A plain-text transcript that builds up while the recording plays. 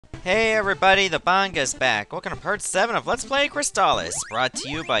Hey everybody, the Banga's back. Welcome to part 7 of Let's Play Crystalis, brought to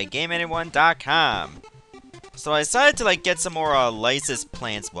you by GameAnyone.com. So I decided to get some more lysis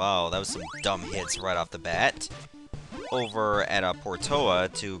plants. Wow, that was some dumb hits right off the bat. Over at Portoa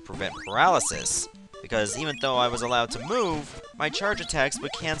to prevent paralysis. Because even though I was allowed to move, my charge attacks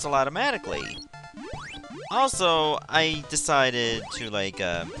would cancel automatically. Also, I decided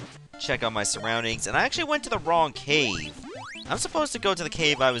to check out my surroundings, and I actually went to the wrong cave. I'm supposed to go to the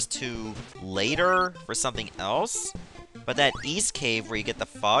cave I was to later for something else, but that east cave where you get the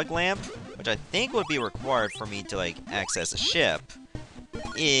fog lamp, which I think would be required for me to, access a ship,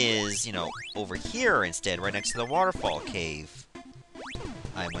 is, over here instead, right next to the waterfall cave.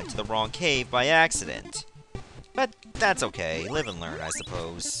 I went to the wrong cave by accident. But that's okay. Live and learn, I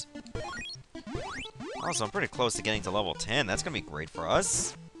suppose. Also, I'm pretty close to getting to level 10. That's gonna be great for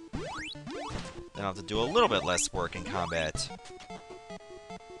us. Then I'll have to do a little bit less work in combat.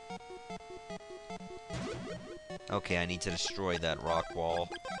 Okay, I need to destroy that rock wall.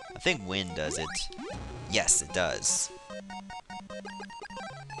 I think wind does it. Yes, it does.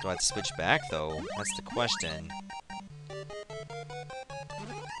 Do I have to switch back, though? That's the question.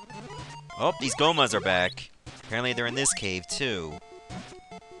 Oh, these Gomas are back. Apparently they're in this cave, too.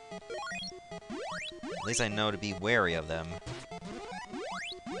 At least I know to be wary of them.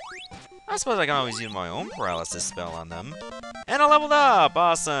 I suppose I can always use my own paralysis spell on them. And I leveled up!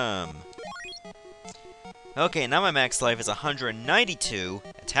 Awesome! Okay, now my max life is 192,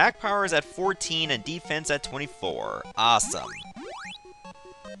 attack power is at 14, and defense at 24. Awesome!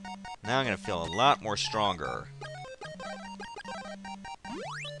 Now I'm gonna feel a lot more stronger.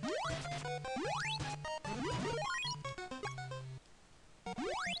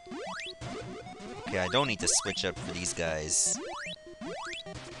 Okay, I don't need to switch up for these guys.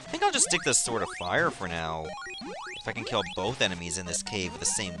 I think I'll just stick to Sword of Fire for now. If I can kill both enemies in this cave with the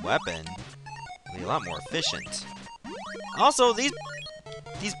same weapon, it'll be a lot more efficient. Also, these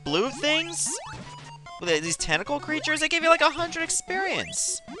blue things, these tentacle creatures, they give you 100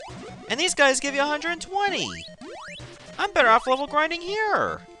 experience. And these guys give you 120. I'm better off level grinding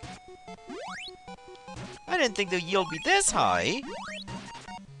here. I didn't think the yield would be this high.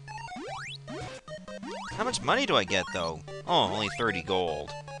 How much money do I get, though? Oh, only 30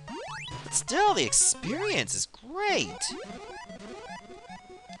 gold. But still, the experience is great!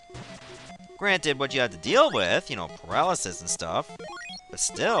 Granted, what you have to deal with, paralysis and stuff, but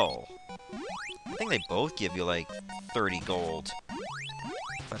still. I think they both give you, 30 gold.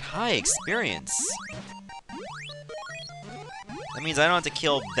 But high experience. That means I don't have to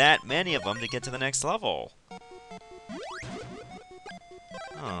kill that many of them to get to the next level.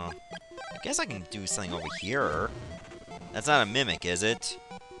 Oh. I guess I can do something over here. That's not a mimic, is it?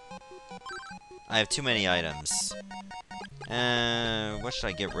 I have too many items. What should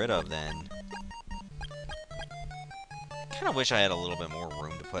I get rid of, then? I kinda wish I had a little bit more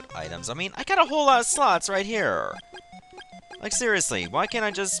room to put items. I mean, I got a whole lot of slots right here! Seriously, why can't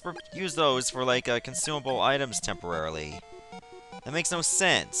I just use those for, consumable items temporarily? That makes no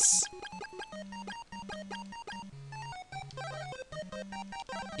sense.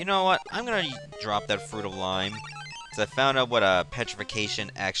 You know what? I'm gonna drop that Fruit of Lime. Because I found out what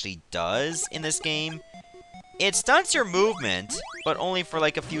petrification actually does in this game. It stunts your movement, but only for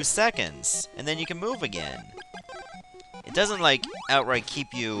a few seconds. And then you can move again. It doesn't outright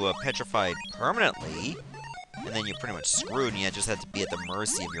keep you petrified permanently. And then you're pretty much screwed and you just have to be at the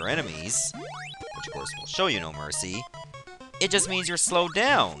mercy of your enemies. Which of course will show you no mercy. It just means you're slowed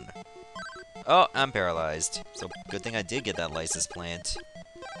down. Oh, I'm paralyzed. So good thing I did get that lysis plant.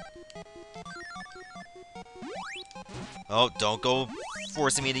 Oh, don't go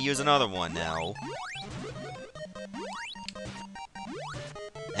forcing me to use another one now.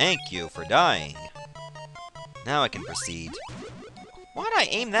 Thank you for dying. Now I can proceed. Why'd I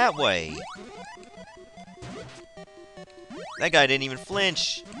aim that way? That guy didn't even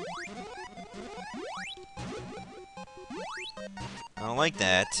flinch. I don't like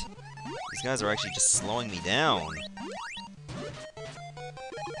that. These guys are actually just slowing me down.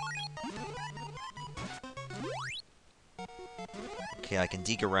 Okay, I can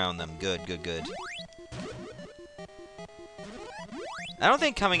deke around them. Good, good, good. I don't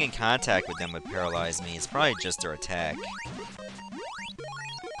think coming in contact with them would paralyze me. It's probably just their attack.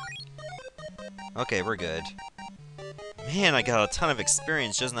 Okay, we're good. Man, I got a ton of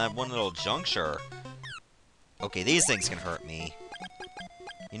experience just in that one little juncture. Okay, these things can hurt me.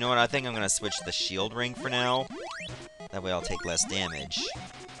 You know what? I think I'm going to switch to the shield ring for now. That way I'll take less damage.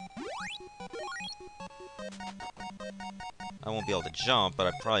 I won't be able to jump, but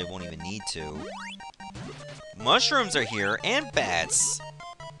I probably won't even need to. Mushrooms are here, and bats!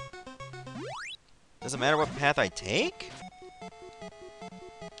 Does it matter what path I take?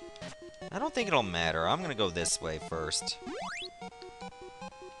 I don't think it'll matter. I'm gonna go this way first.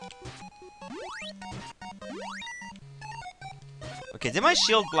 Okay, did my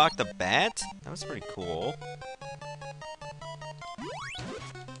shield block the bat? That was pretty cool.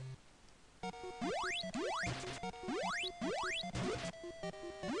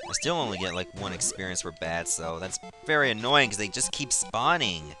 I still only get like 1 experience for bats, though. That's very annoying because they just keep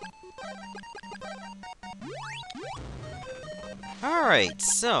spawning. Alright,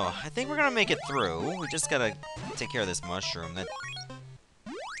 so I think we're gonna make it through. We just gotta take care of this mushroom. I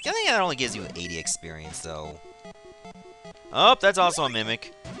think that only gives you 80 experience, though. Oh, that's also a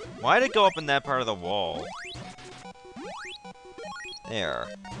mimic. Why did it go up in that part of the wall? There.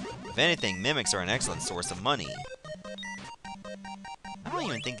 If anything, mimics are an excellent source of money. I don't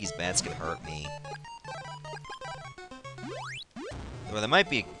even think these bats can hurt me. Well, that might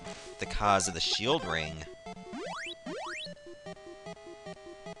be the cause of the shield ring.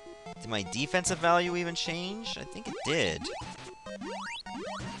 Did my defensive value even change? I think it did.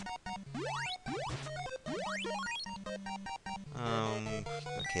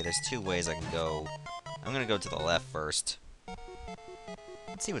 Okay, there's 2 ways I can go. I'm gonna go to the left first.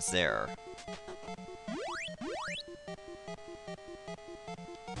 Let's see what's there.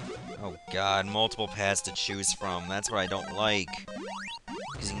 Oh god, multiple paths to choose from. That's what I don't like.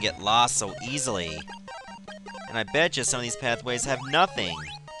 Because you can get lost so easily. And I bet you some of these pathways have nothing.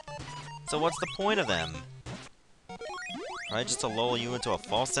 So what's the point of them? Right, just to lull you into a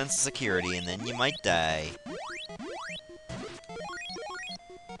false sense of security, and then you might die.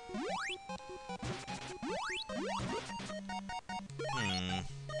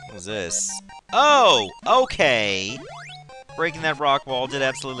 What was this? Oh! Okay! Breaking that rock wall did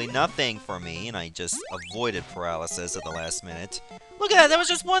absolutely nothing for me, and I just avoided paralysis at the last minute. Look at that! That was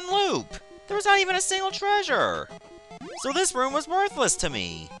just 1 loop! There was not even a single treasure! So this room was worthless to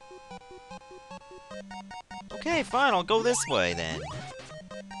me! Okay, fine, I'll go this way, then.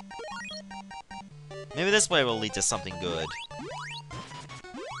 Maybe this way will lead to something good.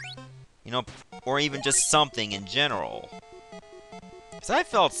 You know, or even just something in general. Because I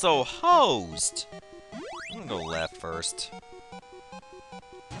felt so hosed! I'm gonna go left first.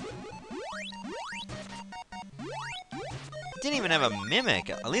 Didn't even have a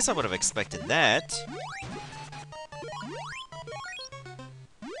mimic. At least I would have expected that.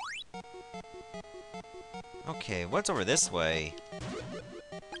 Okay, what's over this way?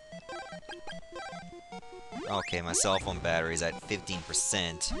 Okay, my cell phone battery's at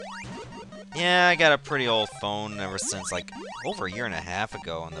 15%. Yeah, I got a pretty old phone ever since, like, over a year and a half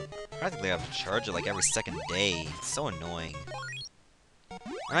ago, and practically I have to charge it, like, every second day. It's so annoying.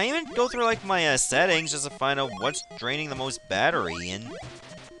 And I even go through, like, my settings just to find out what's draining the most battery, and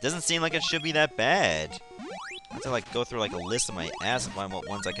it doesn't seem like it should be that bad. I have to, like, go through, like, a list of my apps and find what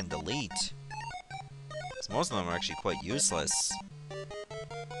ones I can delete. Because most of them are actually quite useless.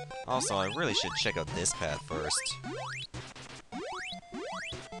 Also, I really should check out this path first.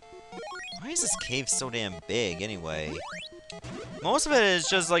 Why is this cave so damn big, anyway? Most of it is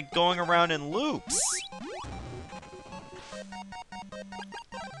just, like, going around in loops.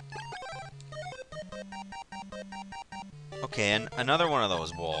 Okay, and another one of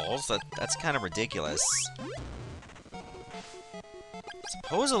those walls. That's kind of ridiculous.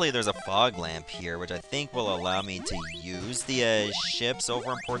 Supposedly there's a fog lamp here, which I think will allow me to use the ships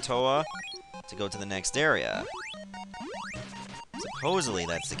over in Portoa to go to the next area. Supposedly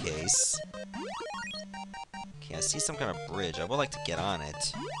that's the case. Okay, I see some kind of bridge. I would like to get on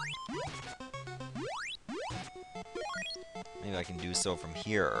it. Maybe I can do so from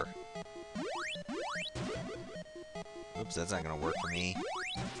here. Oops, that's not gonna work for me.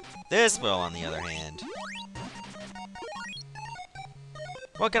 This will, on the other hand.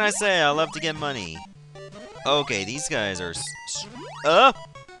 What can I say? I love to get money. Okay, these guys are... Oh,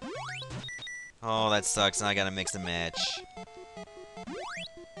 that sucks. Now I gotta mix and match.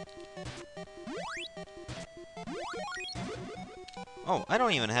 Oh, I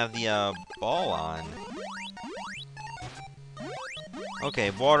don't even have the, ball on.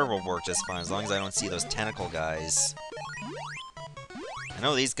 Okay, water will work just fine, as long as I don't see those tentacle guys. I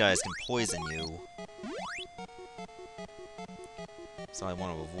know these guys can poison you. So I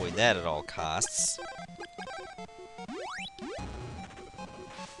want to avoid that at all costs.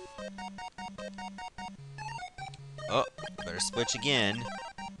 Oh, better switch again.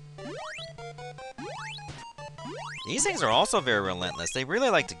 These things are also very relentless. They really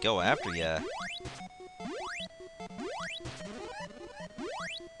like to go after you.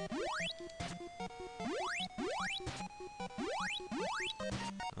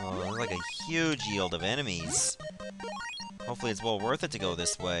 Oh, there's like a huge yield of enemies. Hopefully it's well worth it to go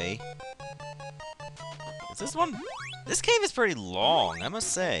this way. Is this one... This cave is pretty long, I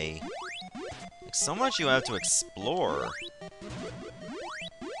must say. Like, so much you have to explore.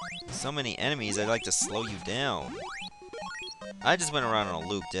 So many enemies, I'd like to slow you down. I just went around in a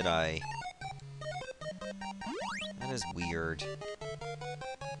loop, did I? That is weird.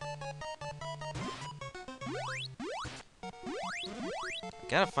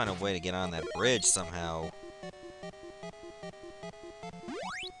 Gotta find a way to get on that bridge somehow.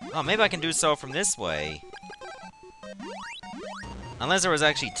 Oh, maybe I can do so from this way. Unless there was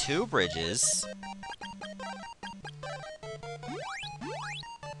actually two bridges.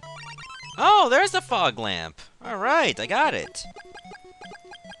 Oh, there's the fog lamp! Alright, I got it.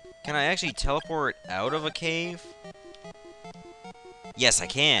 Can I actually teleport out of a cave? Yes, I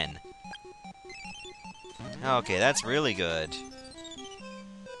can. Okay, that's really good.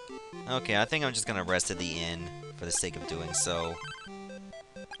 Okay, I think I'm just gonna rest at the inn for the sake of doing so.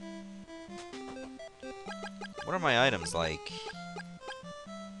 What are my items like?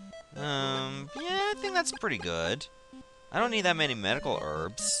 Yeah, I think that's pretty good. I don't need that many medical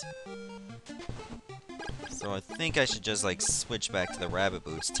herbs. So I think I should just, like, switch back to the rabbit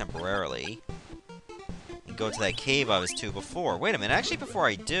boots temporarily. And go to that cave I was to before. Wait a minute, actually before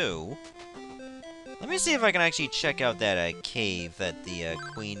I do... Let me see if I can actually check out that cave that the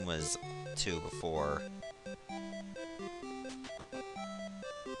queen was to before.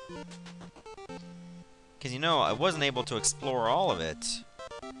 Because, you know, I wasn't able to explore all of it.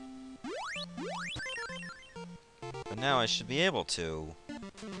 But now I should be able to.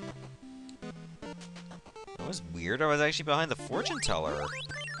 That was weird. I was actually behind the fortune teller.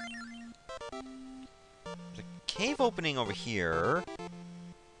 There's a cave opening over here.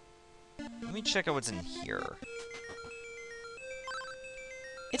 Let me check out what's in here.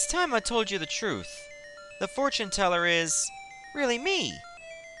 It's time I told you the truth. The fortune teller is... really me.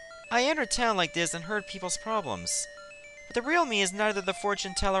 I entered town like this and heard people's problems. But the real me is neither the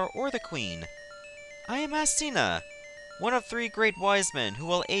fortune teller or the queen. I am Astina, one of 3 great wise men who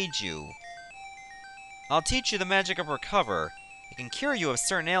will aid you. I'll teach you the magic of recover. It can cure you of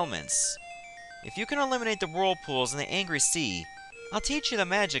certain ailments. If you can eliminate the whirlpools in the angry sea, I'll teach you the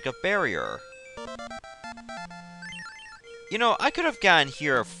magic of barrier. You know, I could have gotten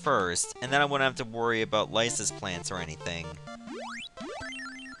here first, and then I wouldn't have to worry about lysis plants or anything.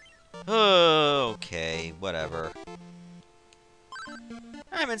 Oh, okay, whatever.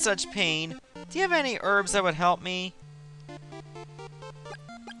 I'm in such pain. Do you have any herbs that would help me?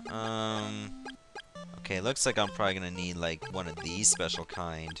 Okay, looks like I'm probably gonna need, like, one of these special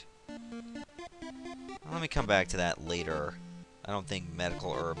kind. Let me come back to that later. I don't think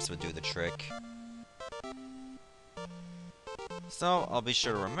medical herbs would do the trick. So, I'll be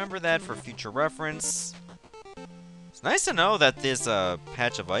sure to remember that for future reference. It's nice to know that this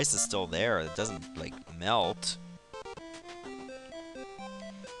patch of ice is still there. It doesn't, like, melt.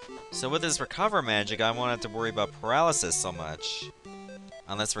 So with this recover magic, I won't have to worry about paralysis so much.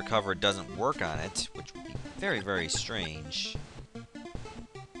 Unless recover doesn't work on it, which would be very, very strange.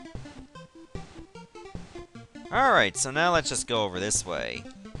 Alright, so now let's just go over this way.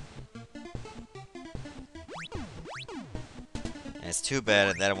 And it's too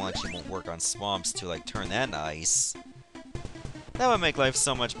bad that one actually won't work on swamps to, like, turn that into ice. That would make life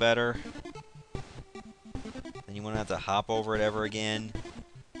so much better. Then you wouldn't have to hop over it ever again.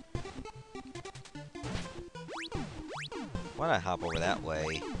 Why'd I hop over that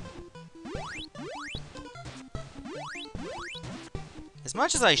way? As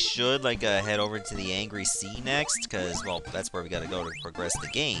much as I should, like, head over to the Angry Sea next, because, well, that's where we gotta go to progress the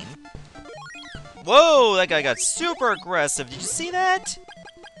game. Whoa! That guy got super aggressive. Did you see that?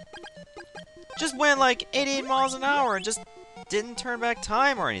 Just went, like, 88 miles an hour and just didn't turn back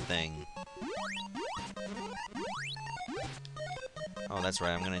time or anything. Oh, that's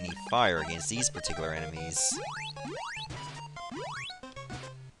right. I'm gonna need fire against these particular enemies.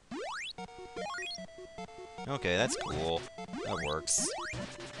 Okay, that's cool. That works.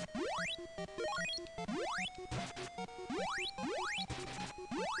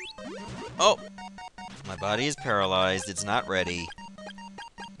 Oh! My body is paralyzed. It's not ready.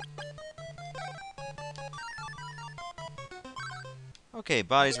 Okay,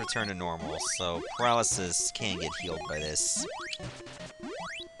 body's returned to normal, so paralysis can get healed by this.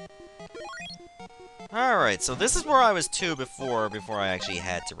 Alright, so this is where I was to before I actually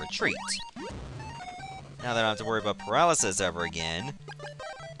had to retreat. Now that I don't have to worry about paralysis ever again,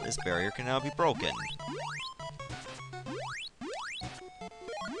 this barrier can now be broken.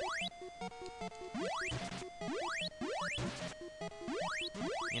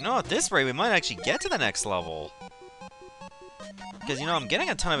 You You know, at this rate, we might actually get to the next level. Because, you know, I'm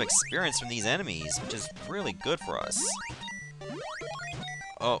getting a ton of experience from these enemies, which is really good for us.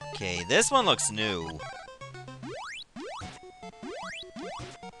 Okay, this one looks new.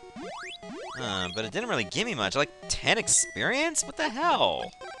 But it didn't really give me much. Like, 10 experience? What the hell?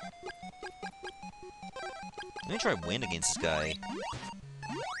 Let me try wind against this guy.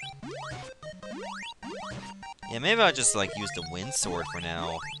 Yeah, maybe I'll just, like, use the wind sword for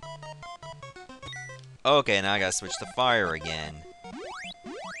now. Okay, now I gotta switch to fire again.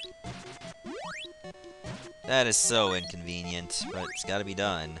 That is so inconvenient, but it's gotta be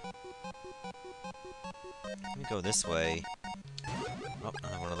done. Let me go this way. Oh,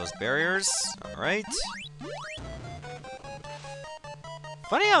 another one of those barriers. Alright.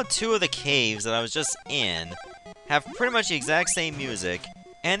 Funny how two of the caves that I was just in have pretty much the exact same music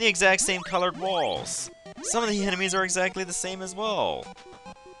and the exact same colored walls. Some of the enemies are exactly the same as well.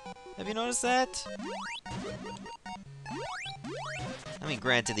 Have you noticed that? I mean,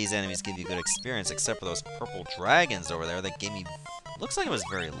 granted, these enemies give you good experience, except for those purple dragons over there that gave me... Looks like it was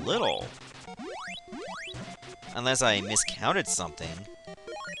very little. Unless I miscounted something.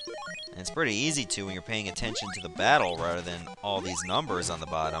 And it's pretty easy to when you're paying attention to the battle rather than all these numbers on the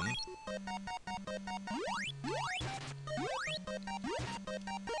bottom.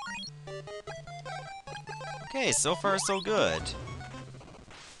 Okay, so far so good.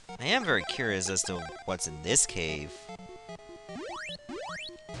 I am very curious as to what's in this cave.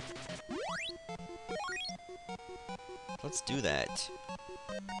 Let's do that.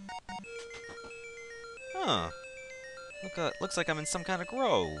 Huh. Looks like I'm in some kind of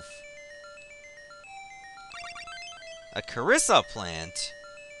grove. A Crystalis plant?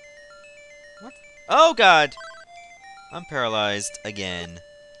 What? Oh god! I'm paralyzed again.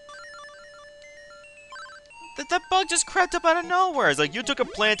 That bug just crept up out of nowhere. It's like, you took a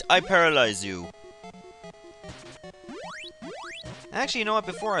plant, I paralyze you. Actually, you know what?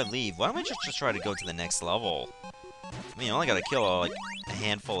 Before I leave, why don't we just try to go to the next level? I mean, you only gotta kill, like, a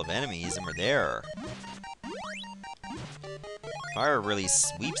handful of enemies and we're there. Fire really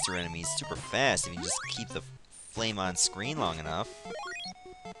sweeps through enemies super fast if you just keep the flame on screen long enough.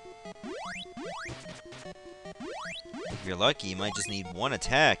 If you're lucky, you might just need one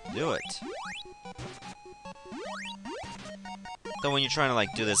attack to do it. Though when you're trying to,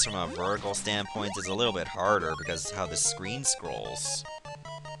 like, do this from a vertical standpoint, it's a little bit harder because of how the screen scrolls.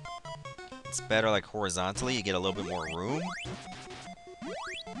 It's better, like, horizontally, you get a little bit more room.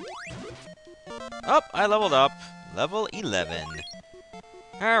 Oh, I leveled up. Level 11.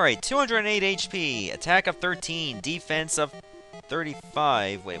 Alright, 208 HP, attack of 13, defense of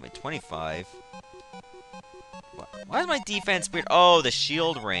 35. Wait, 25. Why is my defense weird? Oh, the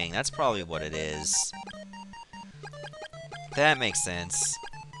shield ring. That's probably what it is. That makes sense.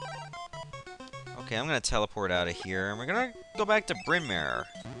 Okay, I'm gonna teleport out of here, and we're gonna go back to Brynmare.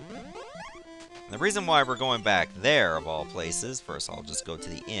 The reason why we're going back there, of all places, first I'll just go to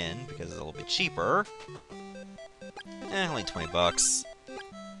the inn, because it's a little bit cheaper. Only 20 bucks.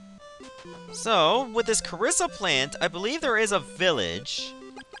 So, with this Crystalis plant, I believe there is a village,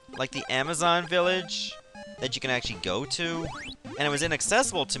 like the Amazon village, that you can actually go to, and it was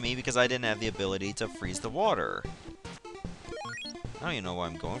inaccessible to me because I didn't have the ability to freeze the water. I don't even know why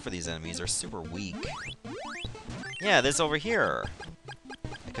I'm going for these enemies, they're super weak. Yeah, this over here.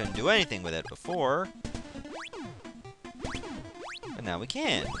 I couldn't do anything with it before. But now we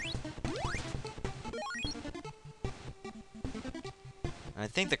can. And I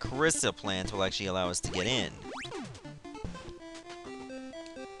think the Crystalis plant will actually allow us to get in.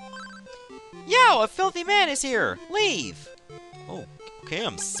 Yo, a filthy man is here! Leave! Oh, okay,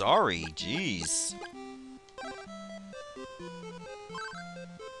 I'm sorry. Jeez.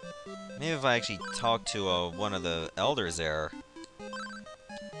 Maybe if I actually talk to one of the elders there.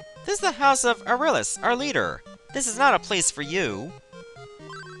 This is the house of Crystalis, our leader. This is not a place for you.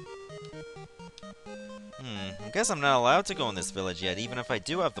 I guess I'm not allowed to go in this village yet, even if I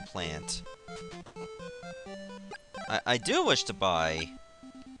do have the plant. I do wish to buy...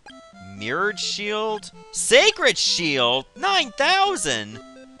 Mirrored Shield? Sacred Shield? 9,000!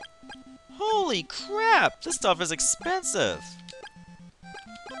 Holy crap! This stuff is expensive!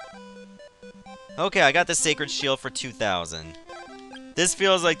 Okay, I got the Sacred Shield for 2,000. This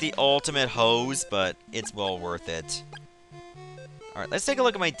feels like the ultimate hose, but it's well worth it. Alright, let's take a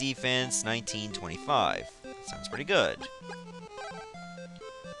look at my defense. 1925. Sounds pretty good.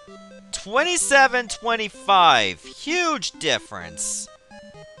 2725! Huge difference!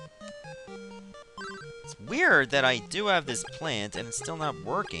 It's weird that I do have this plant and it's still not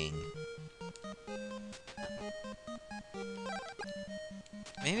working.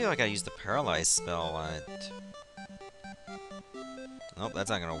 Maybe I gotta use the Paralyze spell on it. Nope, that's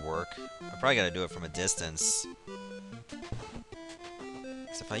not gonna work. I probably gotta do it from a distance.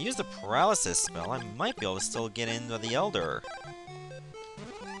 Because if I use the Paralysis spell, I might be able to still get into the Elder.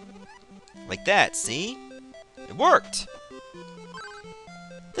 Like that, see? It worked!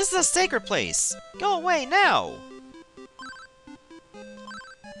 This is a sacred place! Go away now!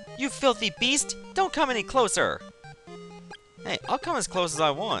 You filthy beast! Don't come any closer! Hey, I'll come as close as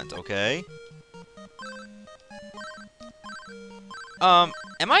I want, okay? Am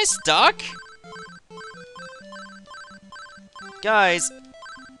I stuck? Guys.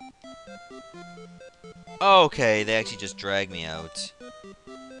 Okay, they actually just dragged me out.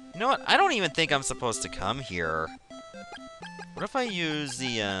 You know what? I don't even think I'm supposed to come here. What if I use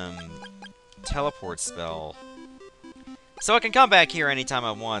the, teleport spell? So I can come back here anytime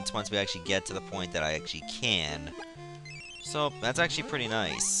I want once we actually get to the point that I actually can. So, that's actually pretty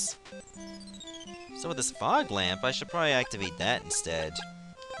nice. So with this fog lamp, I should probably activate that instead.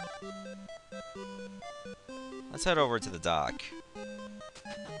 Let's head over to the dock.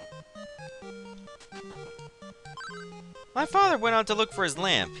 My father went out to look for his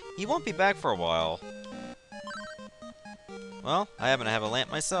lamp. He won't be back for a while. Well, I happen to have a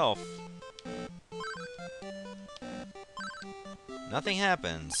lamp myself. Nothing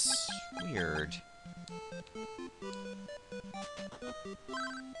happens. Weird.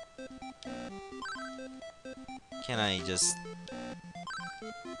 Can I just...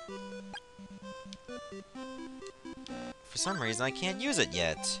 For some reason, I can't use it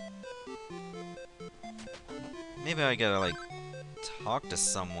yet. Maybe I gotta, like, talk to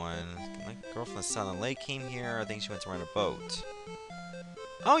someone. My girl from the Silent Lake came here. I think she went to rent a boat.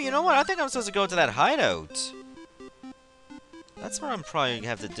 Oh, you know what? I think I'm supposed to go to that hideout. That's what I'm probably gonna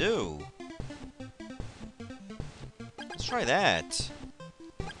have to do. Let's try that.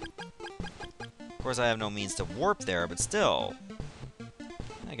 Of course, I have no means to warp there, but still.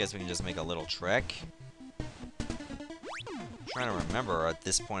 I guess we can just make a little trek. I'm trying to remember at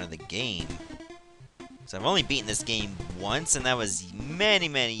this point of the game. So I've only beaten this game once, and that was many,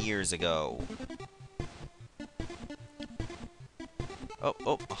 many years ago.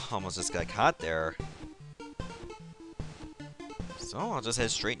 Oh, almost just got caught there. So I'll just head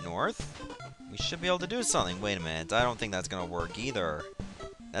straight north. We should be able to do something. Wait a minute, I don't think that's gonna work either.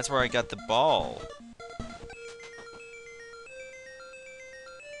 That's where I got the ball.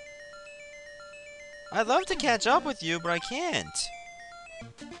 I'd love to catch up with you, but I can't.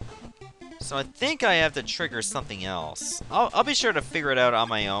 So I think I have to trigger something else. I'll be sure to figure it out on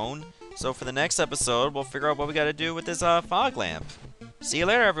my own. So for the next episode, we'll figure out what we gotta do with this fog lamp. See you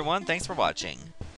later, everyone. Thanks for watching.